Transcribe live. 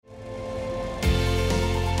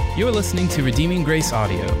You're listening to Redeeming Grace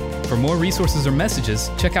Audio. For more resources or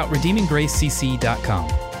messages, check out redeeminggracecc.com.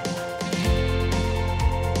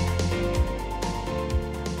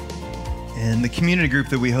 In the community group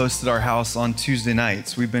that we host at our house on Tuesday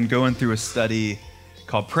nights, we've been going through a study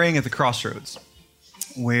called Praying at the Crossroads,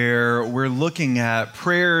 where we're looking at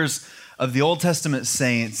prayers of the Old Testament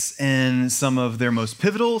saints in some of their most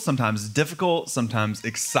pivotal, sometimes difficult, sometimes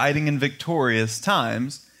exciting and victorious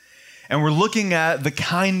times. And we're looking at the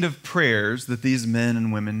kind of prayers that these men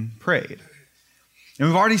and women prayed. And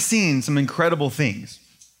we've already seen some incredible things.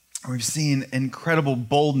 We've seen incredible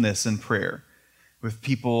boldness in prayer with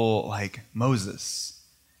people like Moses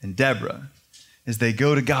and Deborah as they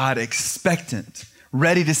go to God expectant,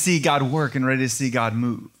 ready to see God work and ready to see God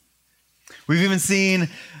move. We've even seen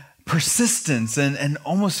persistence and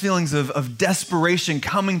almost feelings of desperation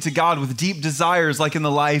coming to God with deep desires, like in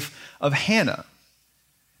the life of Hannah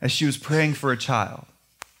as she was praying for a child.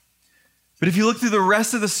 But if you look through the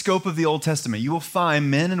rest of the scope of the Old Testament, you will find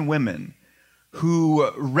men and women who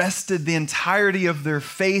rested the entirety of their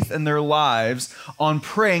faith and their lives on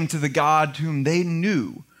praying to the God whom they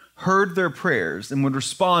knew heard their prayers and would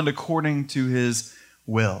respond according to his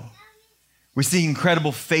will. We see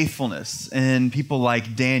incredible faithfulness in people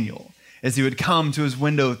like Daniel, as he would come to his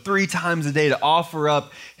window 3 times a day to offer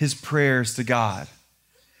up his prayers to God.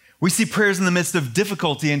 We see prayers in the midst of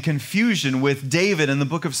difficulty and confusion with David in the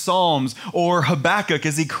book of Psalms, or Habakkuk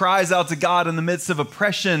as he cries out to God in the midst of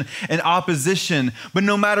oppression and opposition. But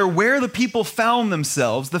no matter where the people found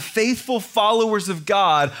themselves, the faithful followers of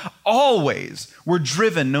God always were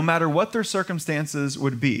driven, no matter what their circumstances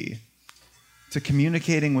would be, to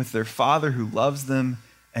communicating with their Father who loves them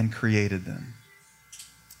and created them.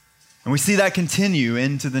 And we see that continue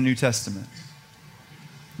into the New Testament.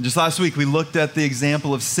 Just last week, we looked at the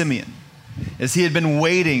example of Simeon as he had been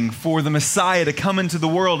waiting for the Messiah to come into the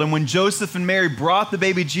world. And when Joseph and Mary brought the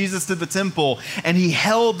baby Jesus to the temple and he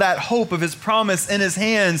held that hope of his promise in his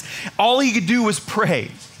hands, all he could do was pray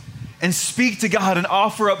and speak to God and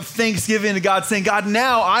offer up thanksgiving to God, saying, God,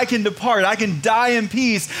 now I can depart. I can die in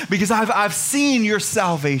peace because I've seen your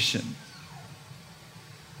salvation.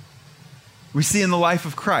 We see in the life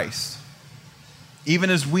of Christ,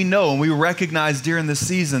 even as we know and we recognize during this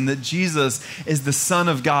season that Jesus is the Son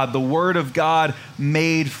of God, the Word of God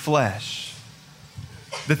made flesh,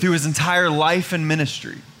 that through his entire life and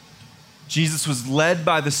ministry, Jesus was led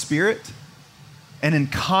by the Spirit and in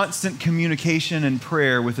constant communication and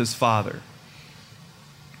prayer with his Father.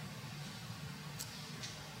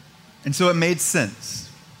 And so it made sense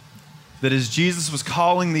that as Jesus was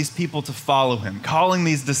calling these people to follow him, calling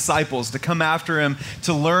these disciples to come after him,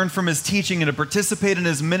 to learn from his teaching and to participate in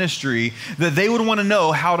his ministry, that they would want to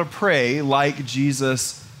know how to pray like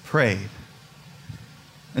Jesus prayed.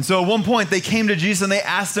 And so at one point they came to Jesus and they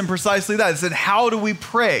asked him precisely that. They said, how do we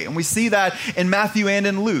pray? And we see that in Matthew and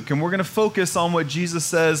in Luke. And we're going to focus on what Jesus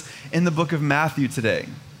says in the book of Matthew today,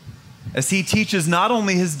 as he teaches not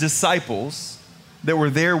only his disciples that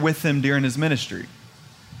were there with him during his ministry,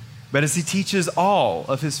 but as he teaches all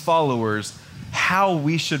of his followers how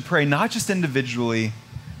we should pray, not just individually,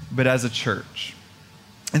 but as a church.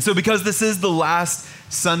 And so because this is the last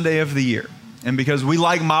Sunday of the year, and because we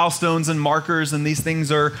like milestones and markers and these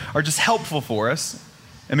things are just helpful for us,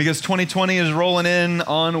 and because 2020 is rolling in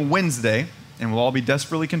on Wednesday, and we'll all be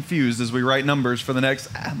desperately confused as we write numbers for the next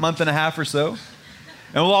month and a half or so,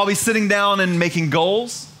 and we'll all be sitting down and making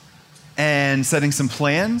goals and setting some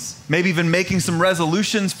plans, maybe even making some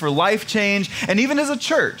resolutions for life change. And even as a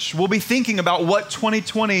church, we'll be thinking about what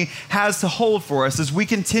 2020 has to hold for us as we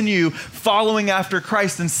continue following after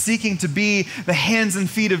Christ and seeking to be the hands and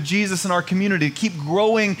feet of Jesus in our community, to keep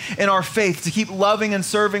growing in our faith, to keep loving and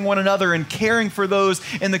serving one another and caring for those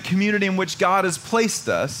in the community in which God has placed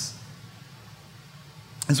us.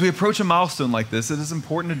 As we approach a milestone like this, it is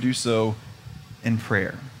important to do so in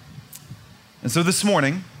prayer. And so this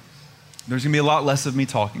morning, there's going to be a lot less of me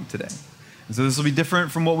talking today. And so this will be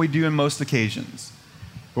different from what we do in most occasions.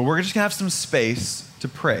 But we're just going to have some space to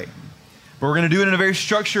pray. But we're going to do it in a very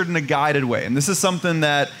structured and a guided way. And this is something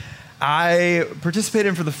that I participated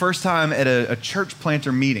in for the first time at a church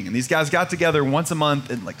planter meeting. And these guys got together once a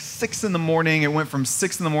month at like 6 in the morning. It went from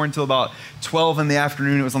 6 in the morning till about 12 in the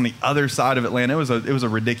afternoon. It was on the other side of Atlanta. It was a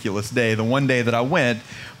ridiculous day, the one day that I went.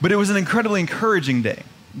 But it was an incredibly encouraging day,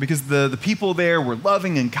 because the people there were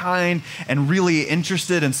loving and kind and really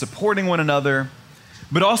interested in supporting one another.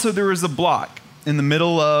 But also there was a block in the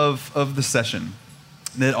middle of the session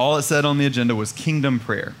that all it said on the agenda was kingdom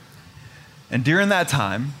prayer. And during that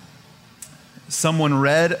time, someone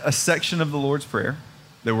read a section of the Lord's Prayer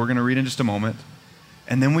that we're going to read in just a moment.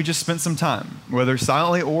 And then we just spent some time, whether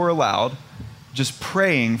silently or aloud, just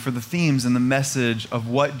praying for the themes and the message of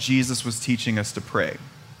what Jesus was teaching us to pray.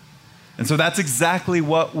 And so that's exactly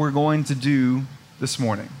what we're going to do this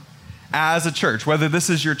morning as a church. Whether this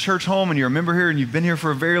is your church home and you're a member here and you've been here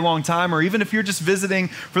for a very long time, or even if you're just visiting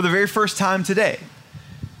for the very first time today,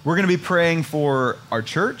 we're going to be praying for our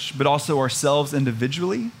church, but also ourselves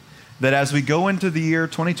individually, that as we go into the year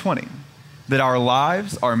 2020, that our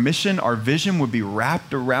lives, our mission, our vision would be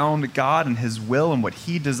wrapped around God and His will and what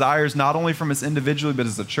He desires, not only from us individually, but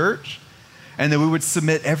as a church, and that we would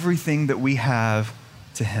submit everything that we have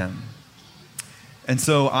to Him. And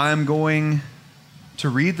so I'm going to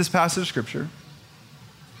read this passage of Scripture,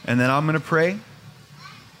 and then I'm going to pray,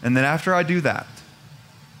 and then after I do that,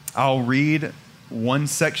 I'll read one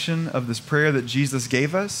section of this prayer that Jesus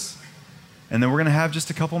gave us, and then we're going to have just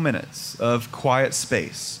a couple minutes of quiet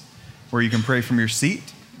space where you can pray from your seat.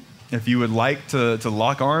 If you would like to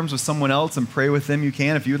lock arms with someone else and pray with them, you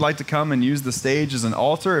can. If you would like to come and use the stage as an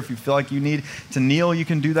altar, if you feel like you need to kneel, you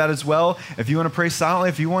can do that as well. If you want to pray silently,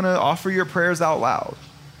 if you want to offer your prayers out loud,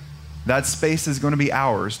 that space is going to be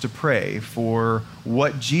ours to pray for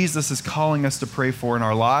what Jesus is calling us to pray for in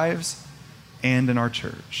our lives and in our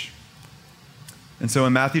church. And so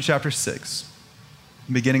in Matthew chapter 6,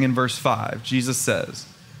 beginning in verse 5, Jesus says,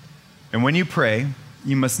 "And when you pray,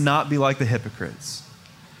 you must not be like the hypocrites,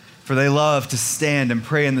 for they love to stand and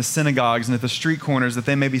pray in the synagogues and at the street corners that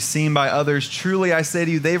they may be seen by others. Truly, I say to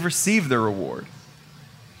you, they've received their reward.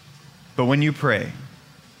 But when you pray,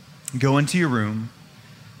 go into your room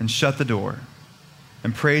and shut the door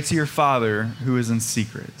and pray to your Father who is in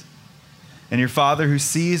secret. And your Father who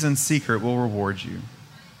sees in secret will reward you.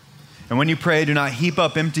 And when you pray, do not heap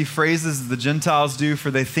up empty phrases as the Gentiles do,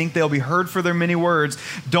 for they think they'll be heard for their many words.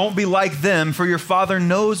 Don't be like them, for your Father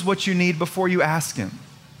knows what you need before you ask Him.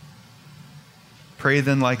 Pray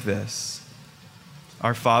then like this: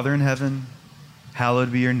 Our Father in heaven,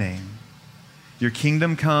 hallowed be your name. Your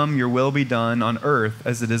kingdom come, your will be done on earth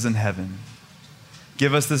as it is in heaven.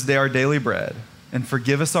 Give us this day our daily bread, and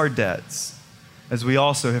forgive us our debts, as we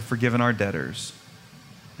also have forgiven our debtors.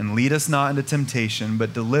 And lead us not into temptation,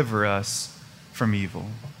 but deliver us from evil."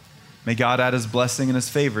 May God add His blessing and His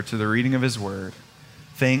favor to the reading of His word.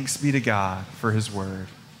 Thanks be to God for His word.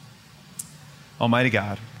 Almighty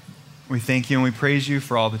God, we thank You and we praise You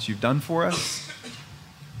for all that You've done for us.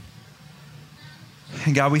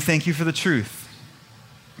 And God, we thank You for the truth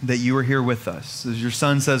that You are here with us. As Your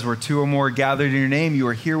Son says, where two or more are gathered in Your name, You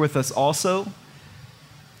are here with us also.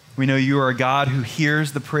 We know You are a God who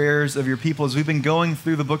hears the prayers of Your people. As we've been going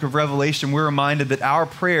through the book of Revelation, we're reminded that our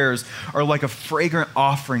prayers are like a fragrant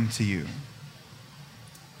offering to You.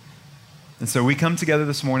 And so we come together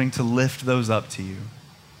this morning to lift those up to You.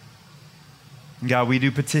 And God, we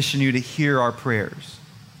do petition You to hear our prayers.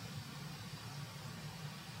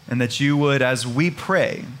 And that You would, as we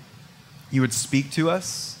pray, You would speak to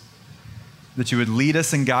us, that You would lead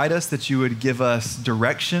us and guide us, that You would give us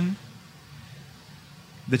direction,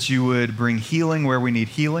 that You would bring healing where we need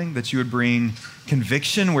healing, that You would bring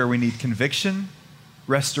conviction where we need conviction,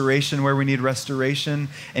 restoration where we need restoration,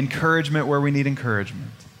 encouragement where we need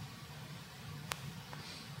encouragement.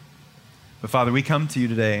 But Father, we come to You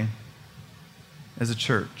today as a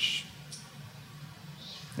church,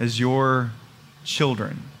 as Your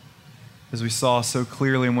children, as we saw so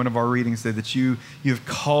clearly in one of our readings today, that You have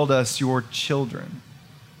called us Your children.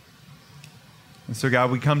 And so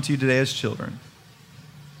God, we come to You today as children,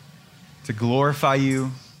 to glorify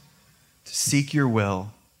You, to seek Your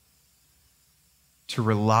will, to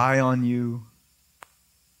rely on You,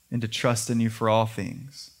 and to trust in You for all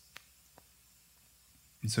things.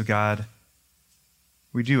 And so God,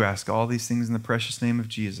 we do ask all these things in the precious name of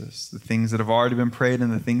Jesus, the things that have already been prayed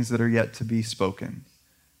and the things that are yet to be spoken.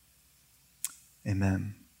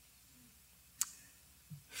 Amen.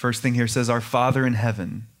 First thing here says, "Our Father in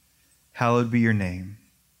heaven, hallowed be Your name."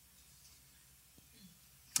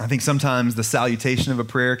 I think sometimes the salutation of a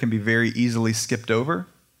prayer can be very easily skipped over.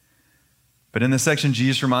 But in this section,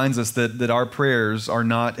 Jesus reminds us that our prayers are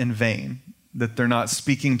not in vain, that they're not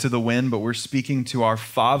speaking to the wind, but we're speaking to our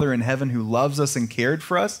Father in heaven who loves us and cared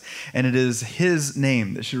for us, and it is His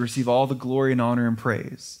name that should receive all the glory and honor and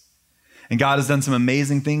praise. And God has done some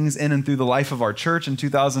amazing things in and through the life of our church in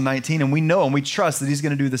 2019, and we know and we trust that He's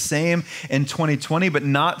going to do the same in 2020, but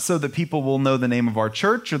not so that people will know the name of our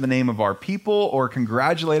church or the name of our people or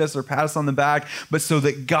congratulate us or pat us on the back, but so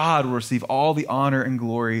that God will receive all the honor and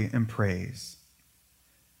glory and praise.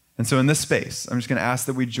 And so in this space, I'm just going to ask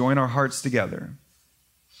that we join our hearts together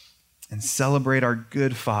and celebrate our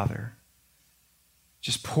good Father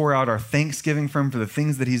just pour out our thanksgiving for him for the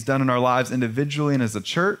things that he's done in our lives individually and as a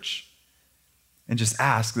church, and just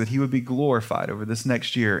ask that he would be glorified over this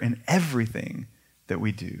next year in everything that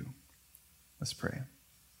we do. Let's pray.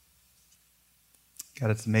 God,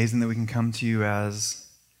 it's amazing that we can come to you as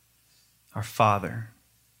our Father,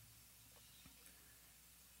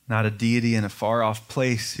 not a deity in a far-off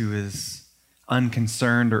place who is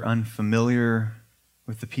unconcerned or unfamiliar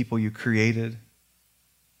with the people you created,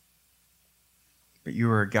 but you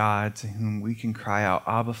are a God to whom we can cry out,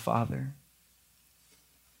 Abba, Father.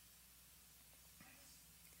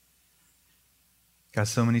 God,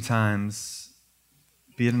 so many times,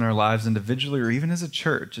 be it in our lives individually or even as a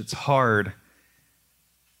church, it's hard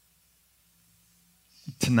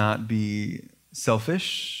to not be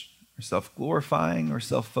selfish or self-glorifying or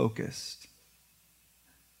self-focused.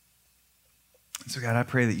 So God, I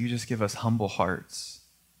pray that you just give us humble hearts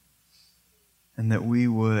and that we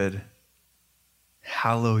would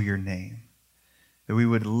hallow your name, that we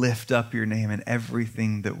would lift up your name in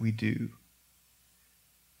everything that we do.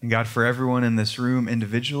 And God, for everyone in this room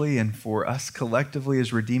individually and for us collectively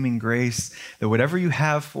as Redeeming Grace, that whatever you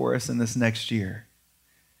have for us in this next year,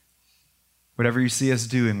 whatever you see us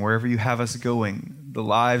doing, wherever you have us going, the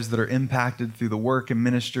lives that are impacted through the work and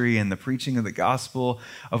ministry and the preaching of the gospel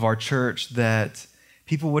of our church, that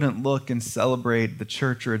people wouldn't look and celebrate the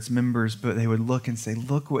church or its members, but they would look and say,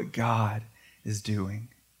 look what God is doing.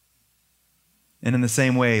 And in the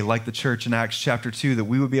same way, like the church in Acts chapter 2, that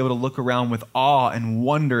we would be able to look around with awe and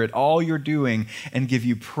wonder at all you're doing and give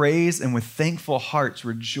you praise and with thankful hearts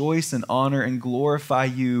rejoice and honor and glorify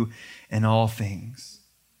you in all things.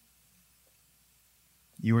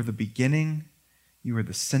 You are the beginning, you are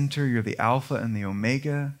the center, you're the Alpha and the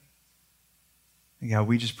Omega. And God,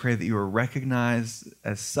 we just pray that you are recognized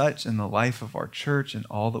as such in the life of our church and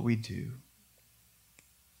all that we do.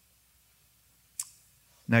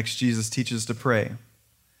 Next, Jesus teaches us to pray.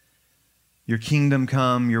 Your kingdom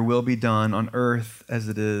come, your will be done on earth as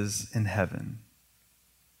it is in heaven.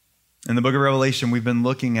 In the book of Revelation, we've been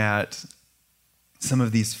looking at some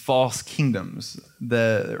of these false kingdoms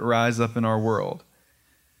that rise up in our world.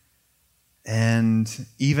 And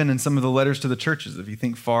even in some of the letters to the churches, if you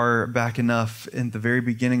think far back enough in the very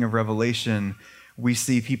beginning of Revelation, we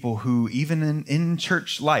see people who, even in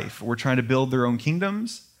church life, were trying to build their own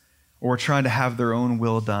kingdoms or trying to have their own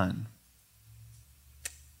will done.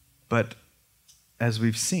 But as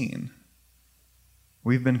we've seen,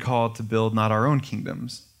 we've been called to build not our own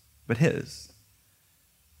kingdoms, but his.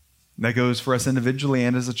 That goes for us individually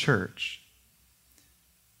and as a church.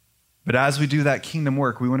 But as we do that kingdom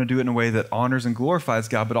work, we want to do it in a way that honors and glorifies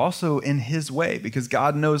God, but also in his way, because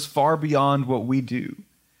God knows far beyond what we do.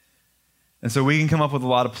 And so we can come up with a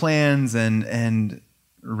lot of plans and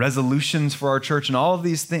resolutions for our church and all of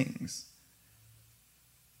these things.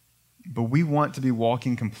 But we want to be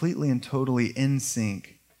walking completely and totally in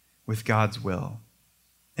sync with God's will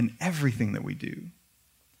in everything that we do.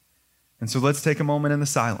 And so let's take a moment in the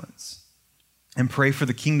silence and pray for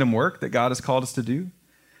the kingdom work that God has called us to do.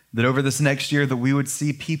 That over this next year that we would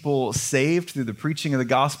see people saved through the preaching of the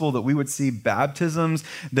gospel, that we would see baptisms,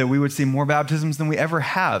 that we would see more baptisms than we ever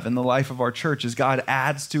have in the life of our church as God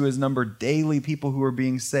adds to his number daily people who are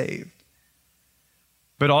being saved.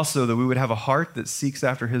 But also that we would have a heart that seeks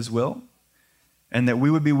after his will, and that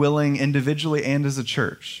we would be willing individually and as a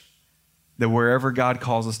church, that wherever God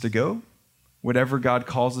calls us to go, whatever God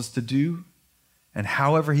calls us to do, and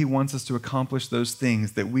however he wants us to accomplish those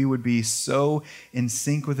things, that we would be so in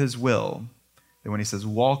sync with his will that when he says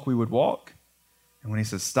walk, we would walk, and when he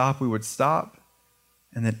says stop, we would stop,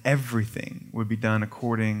 and that everything would be done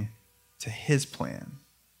according to his plan.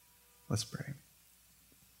 Let's pray.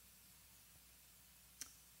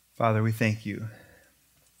 Father, we thank you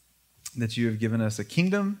that you have given us a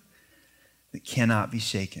kingdom that cannot be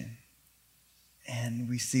shaken. And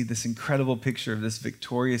we see this incredible picture of this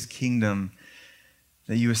victorious kingdom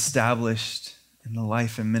that you established in the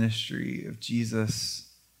life and ministry of Jesus.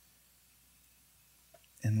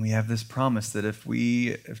 And we have this promise that if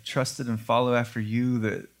we have trusted and follow after you,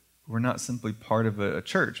 that we're not simply part of a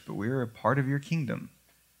church, but we are a part of your kingdom.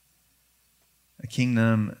 A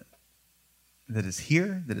kingdom that is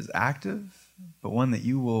here, that is active, but one that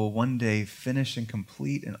you will one day finish and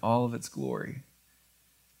complete in all of its glory.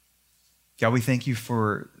 God, we thank you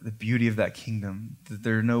for the beauty of that kingdom, that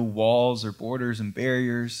there are no walls or borders and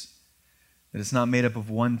barriers, that it's not made up of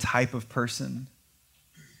one type of person,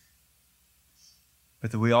 but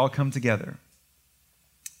that we all come together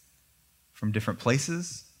from different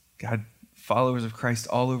places, God, followers of Christ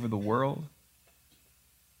all over the world,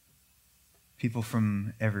 people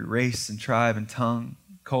from every race and tribe and tongue,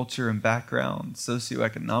 culture and background,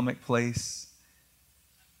 socioeconomic place.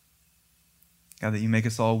 God, that you make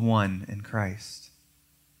us all one in Christ.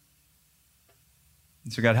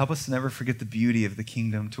 And so God, help us to never forget the beauty of the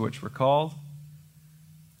kingdom to which we're called.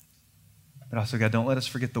 But also, God, don't let us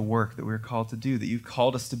forget the work that we're called to do, that you've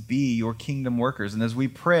called us to be your kingdom workers. And as we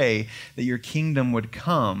pray that your kingdom would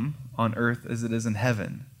come on earth as it is in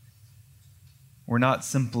heaven, we're not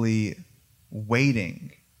simply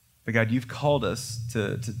waiting, but God, you've called us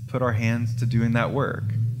to put our hands to doing that work,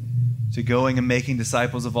 to going and making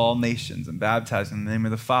disciples of all nations and baptizing in the name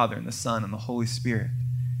of the Father and the Son and the Holy Spirit,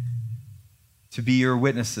 to be your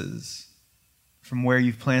witnesses from where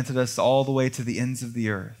you've planted us all the way to the ends of the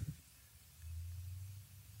earth,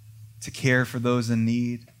 to care for those in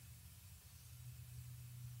need,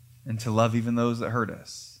 and to love even those that hurt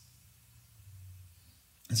us.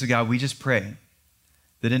 And so, God, we just pray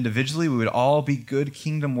that individually we would all be good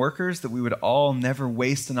kingdom workers, that we would all never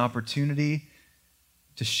waste an opportunity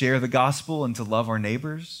to share the gospel and to love our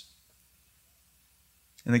neighbors.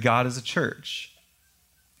 And that God, as a church,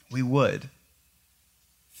 we would,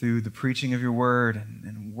 through the preaching of your word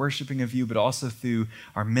and worshiping of you, but also through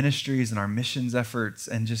our ministries and our missions efforts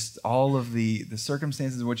and just all of the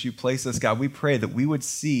circumstances in which you place us, God, we pray that we would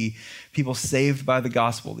see people saved by the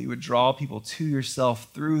gospel, that you would draw people to yourself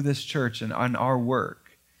through this church and on our work.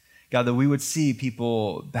 God, that we would see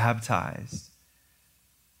people baptized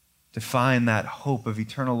to find that hope of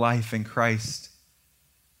eternal life in Christ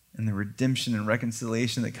and the redemption and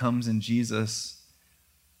reconciliation that comes in Jesus,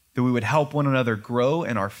 that we would help one another grow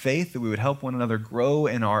in our faith, that we would help one another grow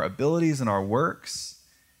in our abilities and our works,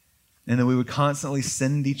 and that we would constantly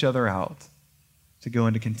send each other out to go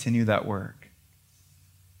and to continue that work.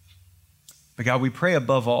 But God, we pray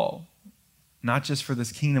above all, not just for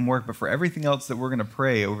this kingdom work, but for everything else that we're going to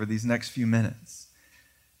pray over these next few minutes,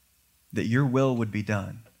 that your will would be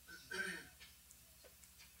done.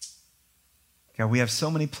 God, we have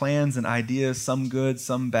so many plans and ideas, some good,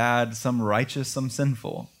 some bad, some righteous, some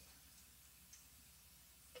sinful.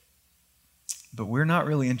 But we're not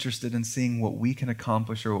really interested in seeing what we can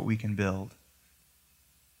accomplish or what we can build.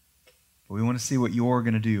 But we want to see what you're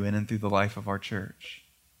going to do in and through the life of our church.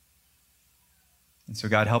 And so,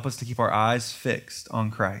 God, help us to keep our eyes fixed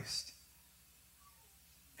on Christ.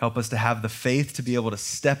 Help us to have the faith to be able to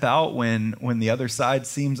step out when the other side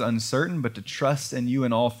seems uncertain, but to trust in you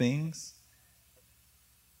in all things.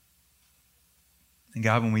 And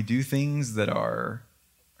God, when we do things that are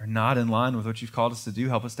not in line with what you've called us to do,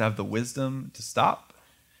 help us to have the wisdom to stop.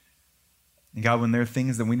 And God, when there are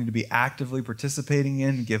things that we need to be actively participating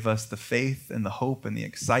in, give us the faith and the hope and the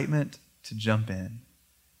excitement to jump in.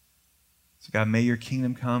 So God, may your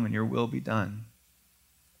kingdom come and your will be done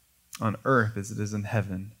on earth as it is in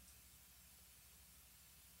heaven.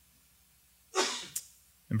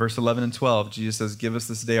 In verse 11 and 12, Jesus says, give us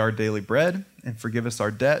this day our daily bread and forgive us our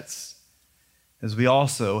debts as we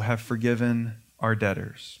also have forgiven our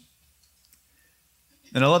debtors.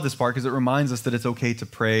 And I love this part because it reminds us that it's okay to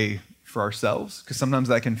pray for ourselves, because sometimes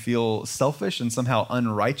that can feel selfish and somehow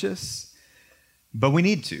unrighteous. But we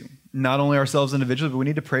need to, not only ourselves individually, but we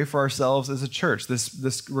need to pray for ourselves as a church.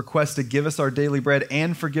 This request to give us our daily bread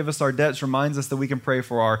and forgive us our debts reminds us that we can pray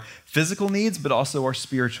for our physical needs, but also our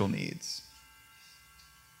spiritual needs.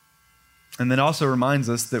 And then also reminds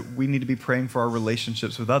us that we need to be praying for our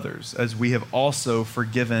relationships with others, as we have also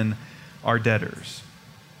forgiven our debtors.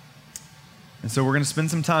 And so we're going to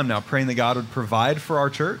spend some time now praying that God would provide for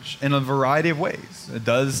our church in a variety of ways. It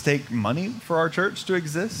does take money for our church to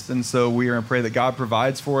exist, and so we are going to pray that God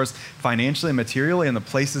provides for us financially and materially in the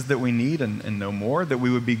places that we need and no more, that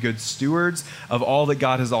we would be good stewards of all that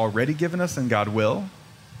God has already given us and God will,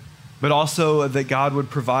 but also that God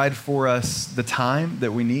would provide for us the time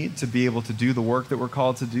that we need to be able to do the work that we're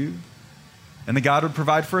called to do. And that God would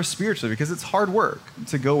provide for us spiritually, because it's hard work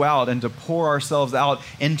to go out and to pour ourselves out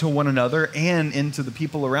into one another and into the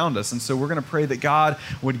people around us. And so we're going to pray that God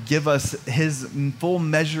would give us his full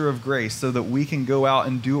measure of grace so that we can go out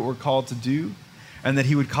and do what we're called to do, and that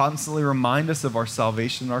he would constantly remind us of our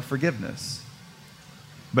salvation and our forgiveness.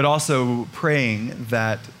 But also praying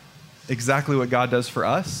that exactly what God does for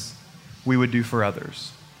us, we would do for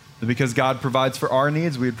others. That because God provides for our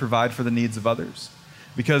needs, we would provide for the needs of others.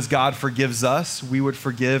 Because God forgives us, we would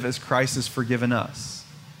forgive as Christ has forgiven us.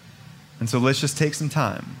 And so let's just take some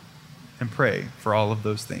time and pray for all of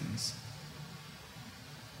those things.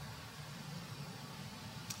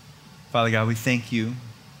 Father God, we thank you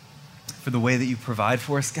for the way that you provide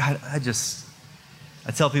for us. God,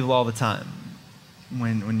 I tell people all the time,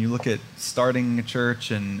 when you look at starting a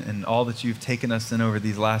church and all that you've taken us in over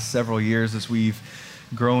these last several years as we've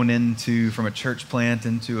grown from a church plant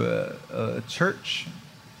into a church.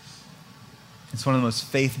 It's one of the most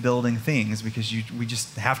faith-building things because we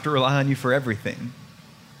just have to rely on you for everything.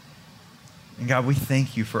 And God, we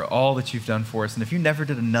thank you for all that you've done for us. And if you never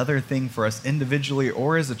did another thing for us individually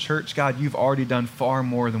or as a church, God, you've already done far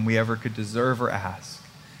more than we ever could deserve or ask.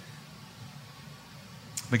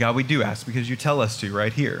 But God, we do ask because you tell us to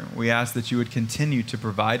right here. We ask that you would continue to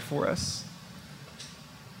provide for us.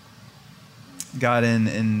 God,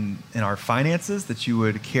 in our finances, that you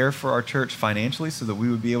would care for our church financially so that we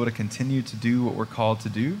would be able to continue to do what we're called to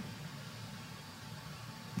do.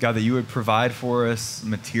 God, that you would provide for us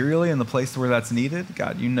materially in the place where that's needed.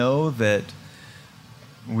 God, you know that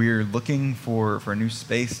we're looking for a new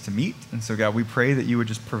space to meet. And so, God, we pray that you would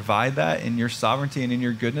just provide that in your sovereignty and in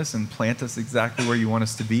your goodness and plant us exactly where you want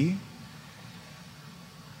us to be.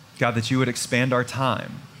 God, that you would expand our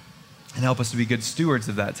time and help us to be good stewards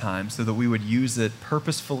of that time so that we would use it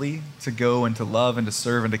purposefully to go and to love and to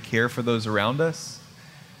serve and to care for those around us.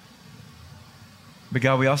 But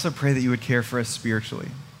God, we also pray that you would care for us spiritually.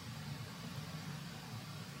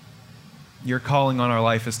 Your calling on our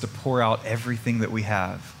life is to pour out everything that we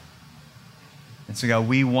have. And so, God,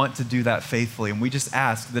 we want to do that faithfully. And we just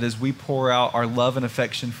ask that as we pour out our love and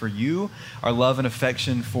affection for you, our love and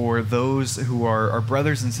affection for those who are our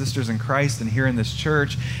brothers and sisters in Christ and here in this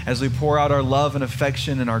church, as we pour out our love and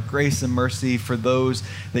affection and our grace and mercy for those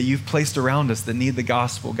that you've placed around us that need the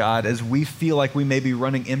gospel, God, as we feel like we may be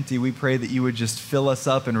running empty, we pray that you would just fill us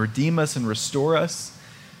up and redeem us and restore us.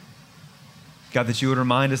 God, that you would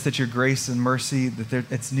remind us that your grace and mercy, that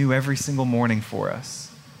it's new every single morning for us.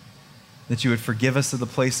 That you would forgive us of the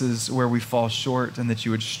places where we fall short and that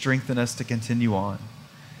you would strengthen us to continue on.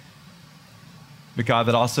 But God,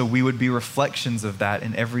 that also we would be reflections of that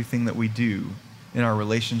in everything that we do in our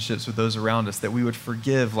relationships with those around us, that we would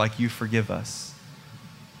forgive like you forgive us.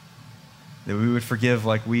 That we would forgive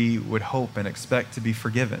like we would hope and expect to be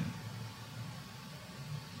forgiven.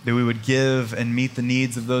 That we would give and meet the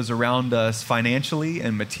needs of those around us financially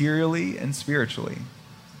and materially and spiritually.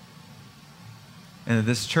 And that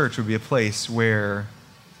this church would be a place where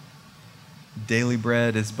daily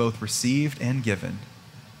bread is both received and given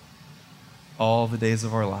all the days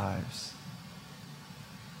of our lives.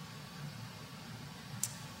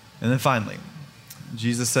 And then finally,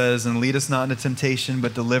 Jesus says, "And lead us not into temptation,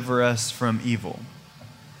 but deliver us from evil."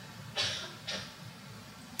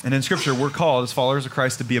 And in Scripture, we're called as followers of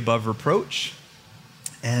Christ to be above reproach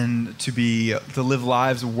and to live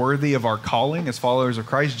lives worthy of our calling as followers of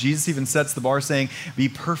Christ. Jesus even sets the bar saying, "Be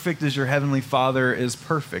perfect as your heavenly Father is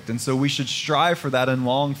perfect." And so we should strive for that and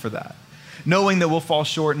long for that, knowing that we'll fall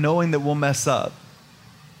short, knowing that we'll mess up,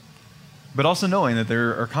 but also knowing that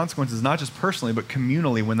there are consequences not just personally, but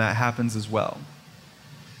communally when that happens as well.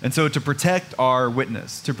 And so to protect our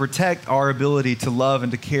witness, to protect our ability to love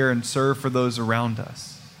and to care and serve for those around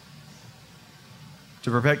us, to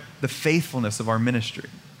protect the faithfulness of our ministry,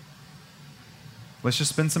 let's just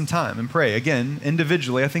spend some time and pray. Again,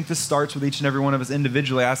 individually, I think this starts with each and every one of us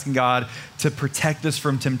individually asking God to protect us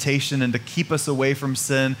from temptation and to keep us away from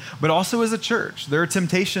sin, but also as a church. There are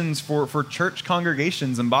temptations for church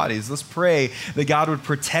congregations and bodies. Let's pray that God would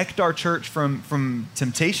protect our church from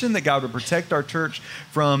temptation, that God would protect our church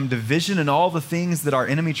from division and all the things that our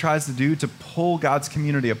enemy tries to do to pull God's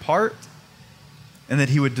community apart, and that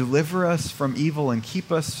he would deliver us from evil and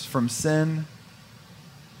keep us from sin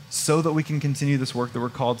so that we can continue this work that we're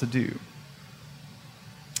called to do.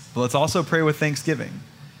 But let's also pray with thanksgiving,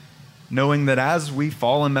 knowing that as we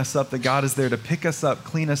fall and mess up, that God is there to pick us up,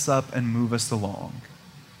 clean us up, and move us along.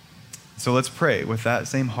 So let's pray with that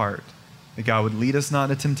same heart, that God would lead us not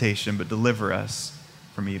into temptation, but deliver us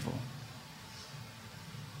from evil.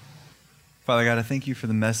 Father God, I thank you for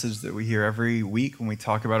the message that we hear every week when we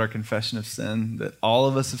talk about our confession of sin, that all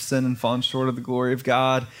of us have sinned and fallen short of the glory of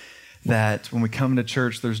God, that when we come to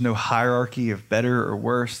church, there's no hierarchy of better or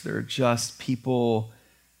worse. There are just people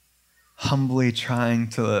humbly trying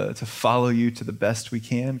to follow you to the best we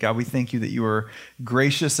can. God, we thank you that you are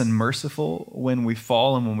gracious and merciful when we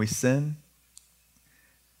fall and when we sin.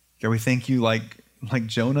 God, we thank you like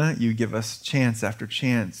Jonah, you give us chance after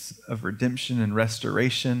chance of redemption and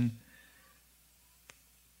restoration.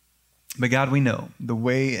 But God, we know the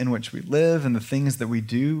way in which we live and the things that we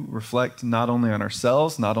do reflect not only on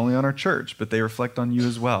ourselves, not only on our church, but they reflect on you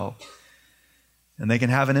as well. And they can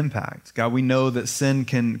have an impact. God, we know that sin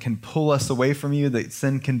can pull us away from you, that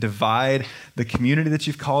sin can divide the community that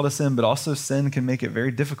you've called us in, but also sin can make it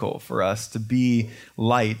very difficult for us to be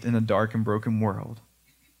light in a dark and broken world.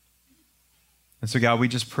 And so God, we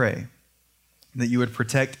just pray that you would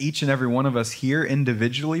protect each and every one of us here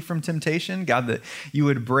individually from temptation. God, that you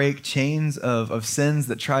would break chains of sins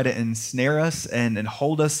that try to ensnare us and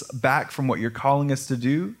hold us back from what you're calling us to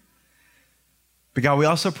do. But God, we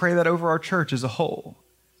also pray that over our church as a whole.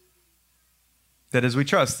 That as we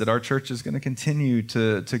trust that our church is going to continue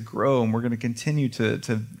to grow, and we're going to continue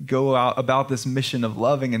to go out about this mission of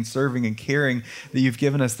loving and serving and caring that you've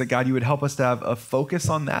given us, that God, you would help us to have a focus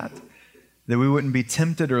on that we wouldn't be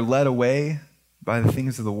tempted or led away by the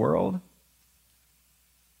things of the world,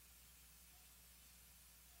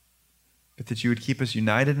 but that you would keep us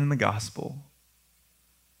united in the gospel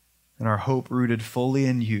and our hope rooted fully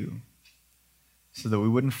in you, so that we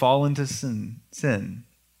wouldn't fall into sin,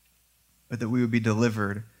 but that we would be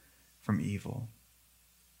delivered from evil.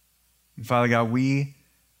 And Father God, we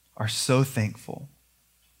are so thankful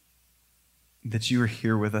that you are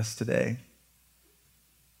here with us today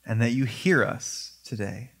and that you hear us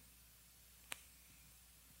today.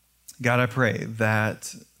 God, I pray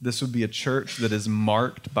that this would be a church that is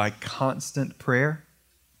marked by constant prayer,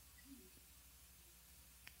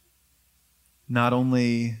 not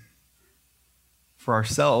only for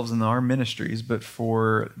ourselves and our ministries, but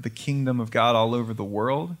for the kingdom of God all over the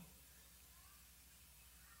world.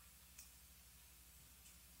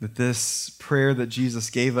 That this prayer that Jesus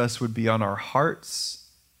gave us would be on our hearts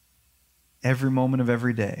every moment of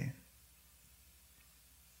every day.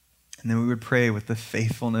 And then we would pray with the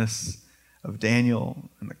faithfulness of Daniel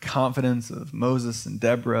and the confidence of Moses and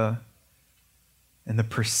Deborah and the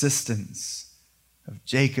persistence of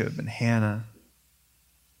Jacob and Hannah.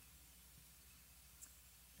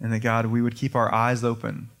 And that, God, we would keep our eyes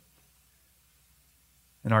open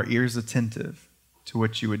and our ears attentive to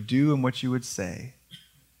what you would do and what you would say,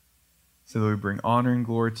 so that we bring honor and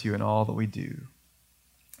glory to you in all that we do.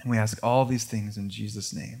 And we ask all these things in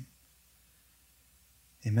Jesus' name.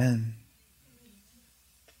 Amen.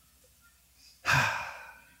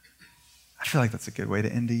 I feel like that's a good way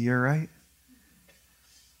to end a year, right?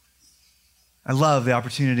 I love the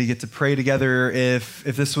opportunity to get to pray together. If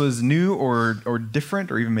this was new or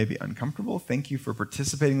different or even maybe uncomfortable, thank you for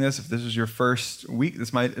participating in this. If this was your first week,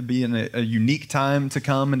 this might be a unique time to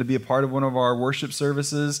come and to be a part of one of our worship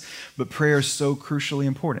services, but prayer is so crucially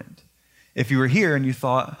important. If you were here and you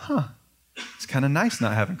thought, it's kind of nice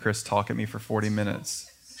not having Chris talk at me for 40 minutes.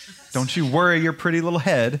 Don't you worry your pretty little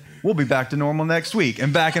head. We'll be back to normal next week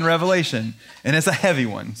and back in Revelation. And it's a heavy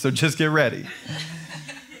one, so just get ready.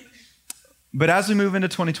 But as we move into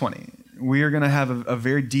 2020, we are going to have a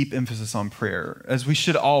very deep emphasis on prayer, as we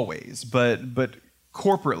should always. But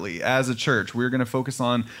corporately, as a church, we're going to focus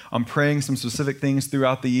on praying some specific things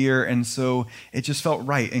throughout the year. And so it just felt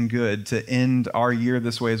right and good to end our year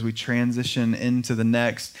this way as we transition into the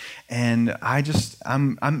next. And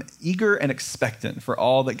I'm eager and expectant for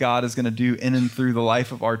all that God is going to do in and through the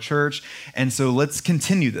life of our church. And so let's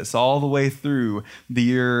continue this all the way through the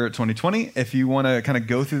year 2020. If you want to kind of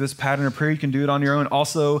go through this pattern of prayer, you can do it on your own.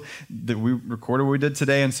 Also, we recorded what we did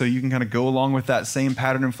today, and so you can kind of go along with that same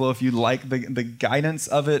pattern and flow if you like the guidance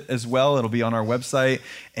of it as well. It'll be on our website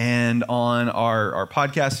and on our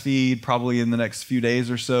podcast feed probably in the next few days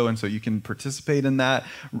or so. And so you can participate in that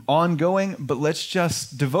ongoing, but let's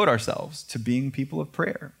just devote ourselves to being people of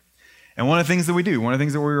prayer. And one of the things that we do, one of the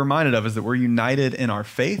things that we're reminded of is that we're united in our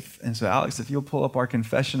faith. And so Alex, if you'll pull up our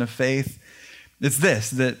confession of faith, it's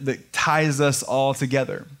this that ties us all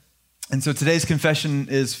together. And so today's confession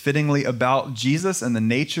is fittingly about Jesus and the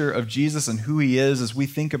nature of Jesus and who he is. As we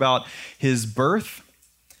think about his birth,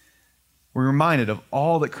 we're reminded of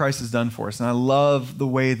all that Christ has done for us. And I love the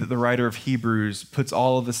way that the writer of Hebrews puts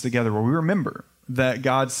all of this together, where we remember that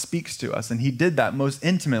God speaks to us, and he did that most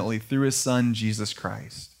intimately through his son, Jesus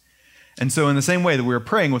Christ. And so in the same way that we are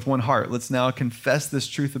praying with one heart, let's now confess this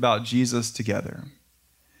truth about Jesus together,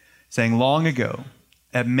 saying, long ago,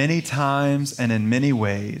 at many times and in many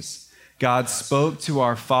ways, God spoke to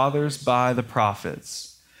our fathers by the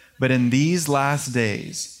prophets, but in these last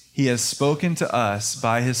days, he has spoken to us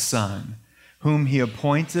by his Son, whom he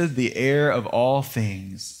appointed the heir of all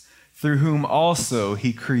things, through whom also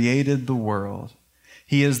he created the world.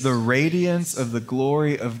 He is the radiance of the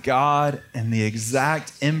glory of God and the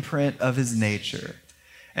exact imprint of his nature,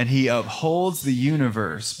 and he upholds the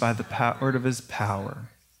universe by the word of his power.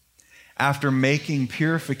 After making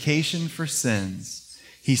purification for sins,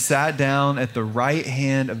 he sat down at the right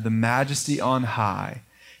hand of the Majesty on high,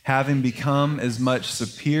 having become as much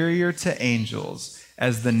superior to angels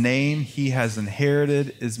as the name he has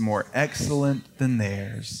inherited is more excellent than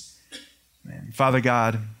theirs. Amen. Father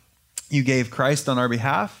God, you gave Christ on our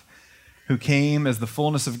behalf, who came as the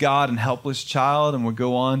fullness of God and helpless child and would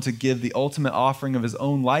go on to give the ultimate offering of his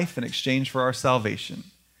own life in exchange for our salvation.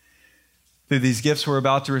 Through these gifts we're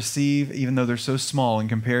about to receive, even though they're so small in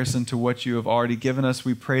comparison to what you have already given us,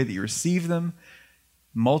 we pray that you receive them,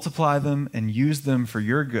 multiply them, and use them for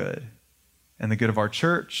your good and the good of our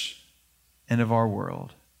church and of our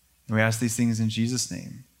world. And we ask these things in Jesus'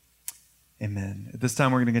 name. Amen. At this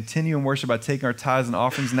time, we're going to continue in worship by taking our tithes and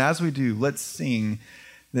offerings. And as we do, let's sing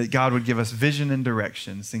that God would give us vision and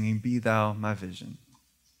direction, singing, "Be Thou My Vision."